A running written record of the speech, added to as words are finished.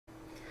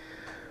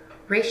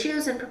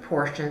Ratios and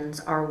proportions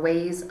are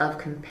ways of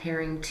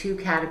comparing two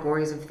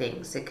categories of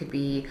things. It could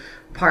be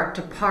part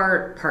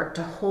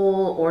to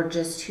whole, or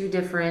just two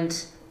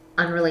different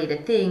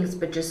unrelated things,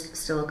 but just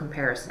still a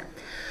comparison.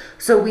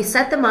 So we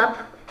set them up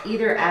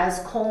either as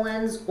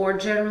colons, or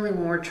generally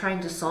when we're trying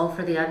to solve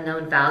for the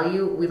unknown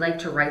value, we like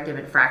to write them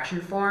in fraction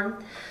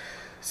form.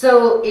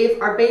 So if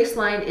our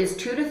baseline is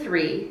 2 to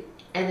 3,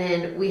 and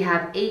then we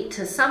have 8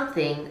 to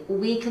something,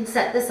 we can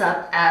set this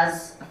up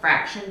as a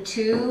fraction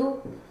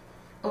 2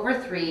 over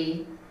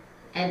 3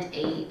 and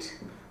 8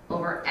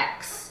 over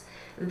x.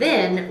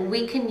 Then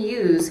we can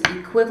use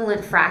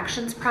equivalent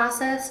fractions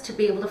process to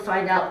be able to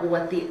find out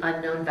what the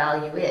unknown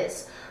value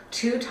is.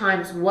 2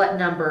 times what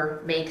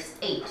number makes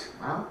 8?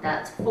 Well,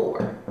 that's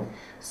 4.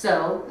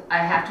 So I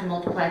have to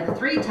multiply the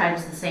 3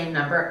 times the same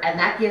number, and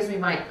that gives me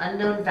my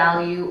unknown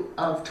value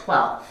of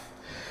 12.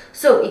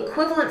 So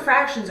equivalent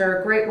fractions are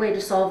a great way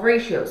to solve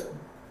ratios.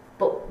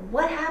 But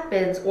what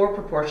happens, or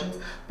proportions,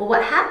 but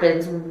what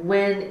happens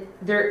when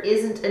there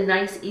isn't a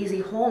nice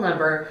easy whole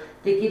number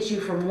that gets you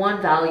from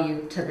one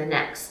value to the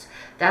next?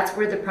 That's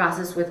where the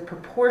process with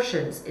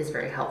proportions is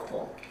very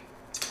helpful.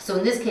 So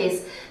in this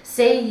case,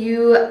 say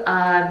you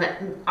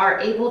are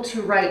able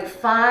to write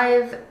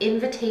 5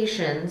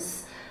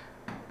 invitations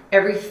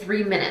every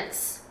 3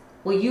 minutes.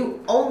 Well,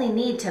 you only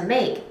need to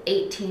make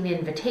 18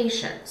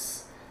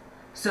 invitations.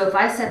 So if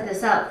I set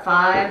this up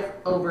 5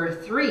 over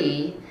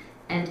 3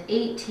 and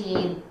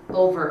 18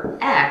 over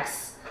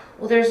x,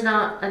 well, there's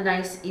not a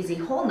nice easy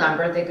whole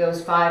number that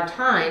goes 5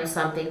 times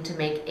something to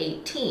make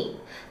 18,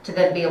 to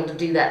then be able to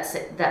do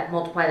that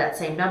multiply that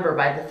same number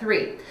by the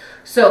 3.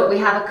 So we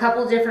have a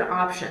couple different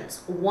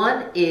options.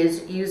 One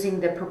is using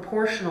the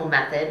proportional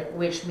method,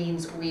 which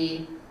means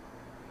we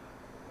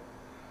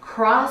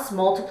cross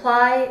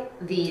multiply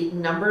the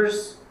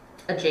numbers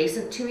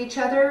adjacent to each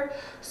other.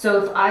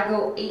 So if I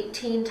go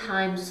 18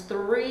 times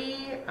 3,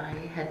 I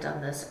had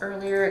done this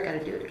earlier, I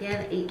gotta do it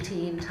again,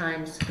 18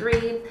 times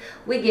 3,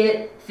 we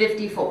get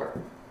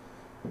 54.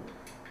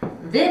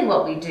 Then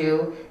what we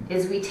do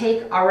is we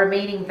take our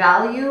remaining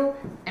value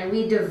and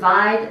we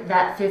divide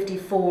that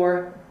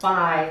 54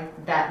 by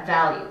that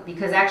value,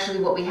 because actually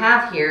what we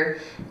have here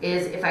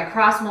is, if I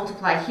cross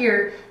multiply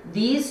here,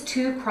 these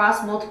two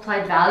cross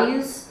multiplied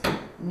values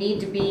need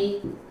to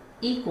be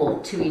equal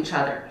to each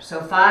other.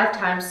 So 5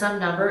 times some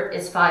number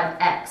is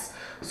 5x.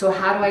 So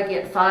how do I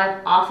get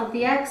 5 off of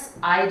the x?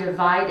 I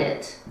divide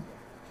it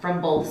from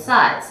both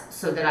sides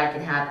so that I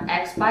can have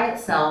x by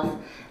itself,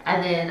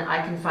 and then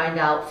I can find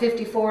out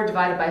 54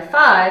 divided by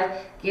 5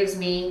 gives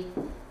me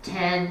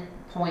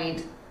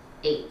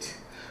 10.8.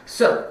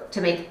 So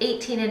to make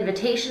 18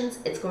 invitations,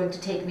 it's going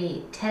to take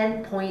me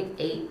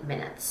 10.8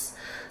 minutes.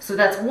 So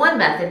that's one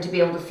method to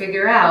be able to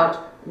figure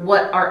out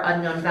what our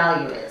unknown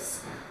value is.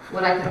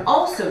 What I could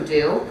also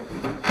do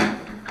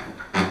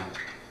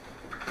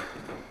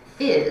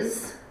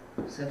is,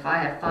 so if I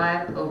have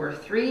 5 over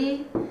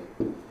 3,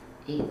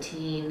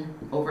 18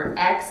 over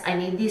x, I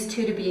need these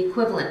two to be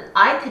equivalent.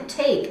 I could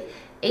take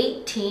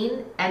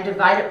 18 and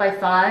divide it by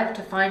 5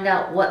 to find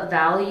out what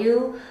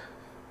value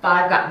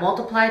 5 got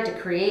multiplied to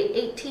create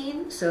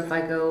 18. So if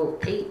I go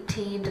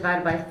 18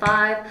 divided by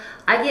 5,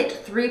 I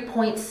get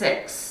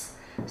 3.6.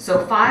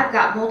 So 5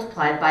 got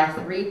multiplied by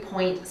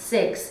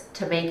 3.6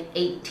 to make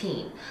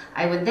 18.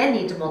 I would then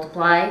need to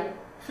multiply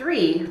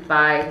 3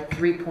 by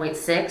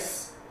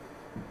 3.6.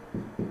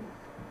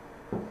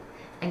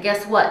 And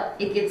guess what?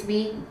 It gets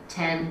me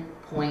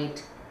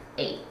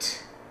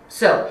 10.8.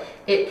 So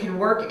it can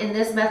work in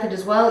this method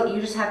as well.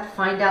 You just have to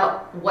find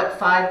out what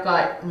 5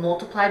 got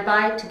multiplied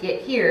by to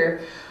get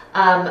here.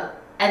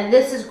 And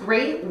this is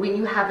great when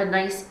you have a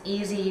nice,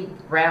 easy,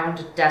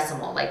 round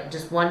decimal, like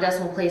just one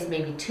decimal place,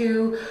 maybe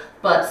 2,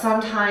 but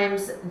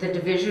sometimes the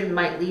division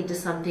might lead to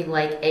something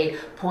like a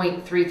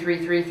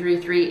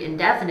 0.33333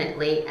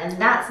 indefinitely,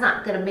 and that's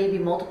not going to maybe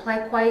multiply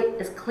quite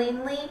as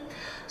cleanly.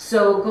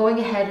 So going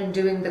ahead and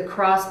doing the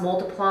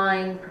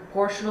cross-multiplying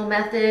proportional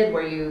method,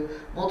 where you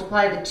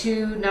multiply the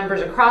two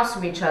numbers across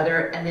from each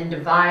other and then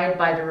divide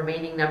by the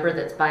remaining number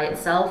that's by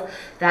itself,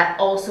 that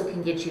also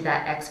can get you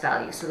that x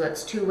value. So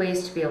that's 2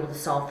 ways to be able to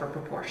solve for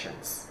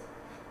proportions.